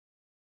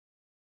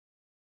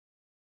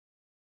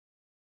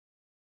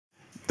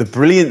The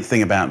brilliant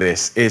thing about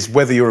this is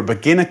whether you're a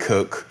beginner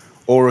cook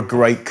or a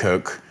great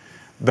cook,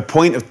 the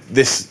point of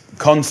this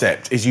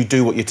concept is you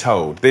do what you're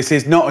told. This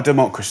is not a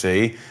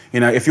democracy. You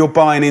know, if you're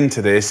buying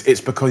into this,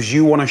 it's because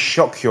you want to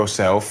shock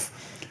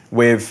yourself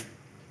with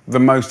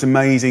the most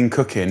amazing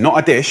cooking. Not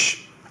a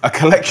dish, a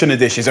collection of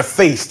dishes, a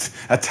feast,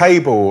 a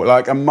table,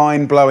 like a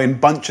mind-blowing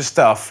bunch of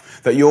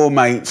stuff that your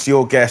mates,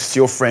 your guests,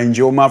 your friends,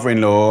 your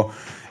mother-in-law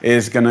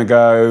is going to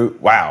go,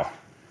 wow,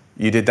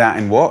 you did that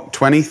in what,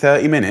 20,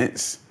 30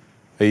 minutes?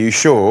 Are you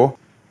sure?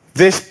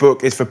 This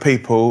book is for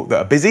people that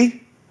are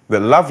busy,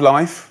 that love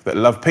life, that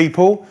love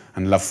people,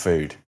 and love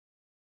food.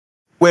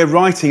 We're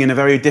writing in a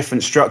very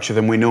different structure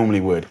than we normally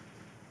would.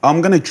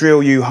 I'm going to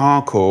drill you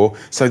hardcore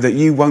so that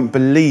you won't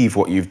believe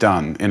what you've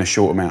done in a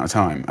short amount of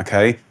time,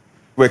 okay?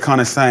 We're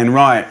kind of saying,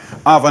 right,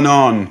 oven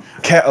on,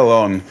 kettle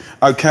on.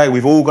 Okay,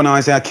 we've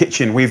organised our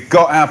kitchen. We've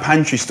got our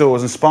pantry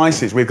stores and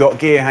spices. We've got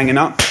gear hanging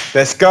up.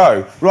 Let's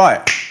go.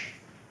 Right.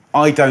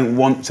 I don't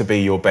want to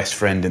be your best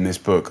friend in this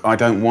book. I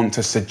don't want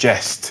to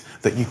suggest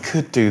that you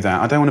could do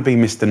that. I don't want to be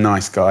Mr.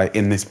 Nice Guy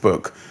in this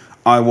book.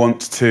 I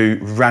want to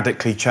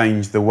radically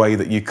change the way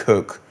that you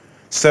cook,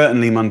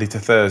 certainly Monday to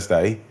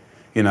Thursday,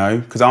 you know,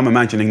 because I'm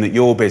imagining that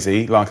you're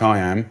busy like I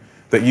am,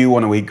 that you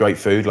want to eat great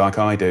food like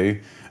I do,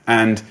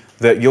 and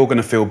that you're going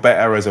to feel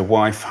better as a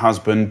wife,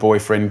 husband,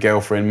 boyfriend,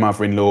 girlfriend,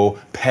 mother-in-law,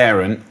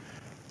 parent,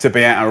 to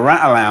be able to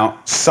rattle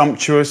out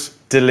sumptuous,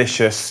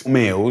 delicious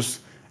meals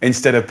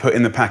instead of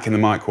putting the pack in the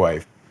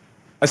microwave.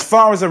 As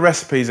far as the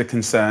recipes are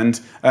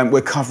concerned,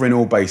 we're covering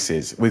all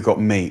bases. We've got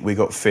meat, we've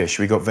got fish,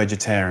 we've got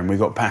vegetarian, we've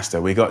got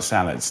pasta, we've got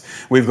salads,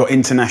 we've got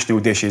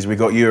international dishes, we've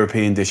got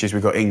European dishes,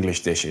 we've got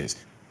English dishes.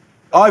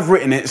 I've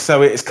written it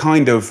so it's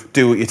kind of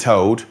do what you're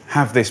told,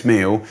 have this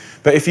meal,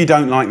 but if you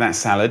don't like that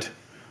salad,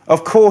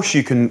 of course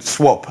you can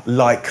swap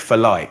like for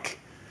like.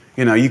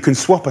 You know, you can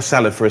swap a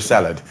salad for a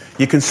salad.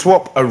 You can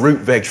swap a root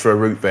veg for a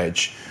root veg,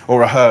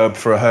 or a herb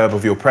for a herb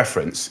of your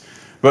preference.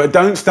 But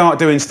don't start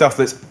doing stuff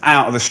that's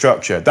out of the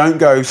structure. Don't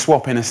go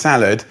swapping a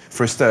salad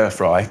for a stir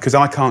fry, because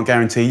I can't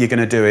guarantee you're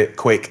going to do it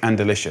quick and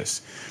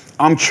delicious.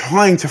 I'm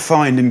trying to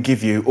find and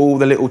give you all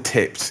the little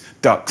tips,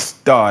 ducks,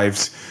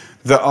 dives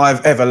that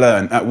I've ever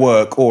learned at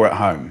work or at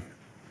home.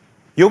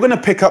 You're going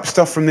to pick up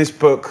stuff from this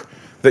book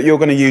that you're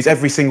going to use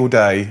every single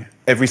day,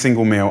 every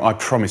single meal, I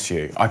promise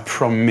you. I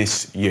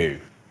promise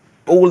you.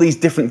 All these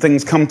different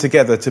things come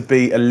together to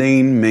be a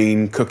lean,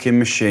 mean cooking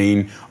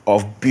machine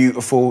of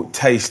beautiful,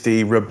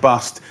 tasty,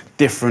 robust,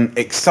 different,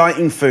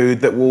 exciting food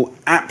that will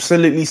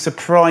absolutely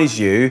surprise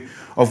you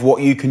of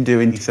what you can do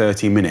in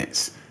 30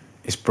 minutes.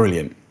 It's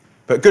brilliant.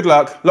 But good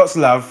luck, lots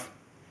of love,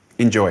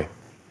 enjoy.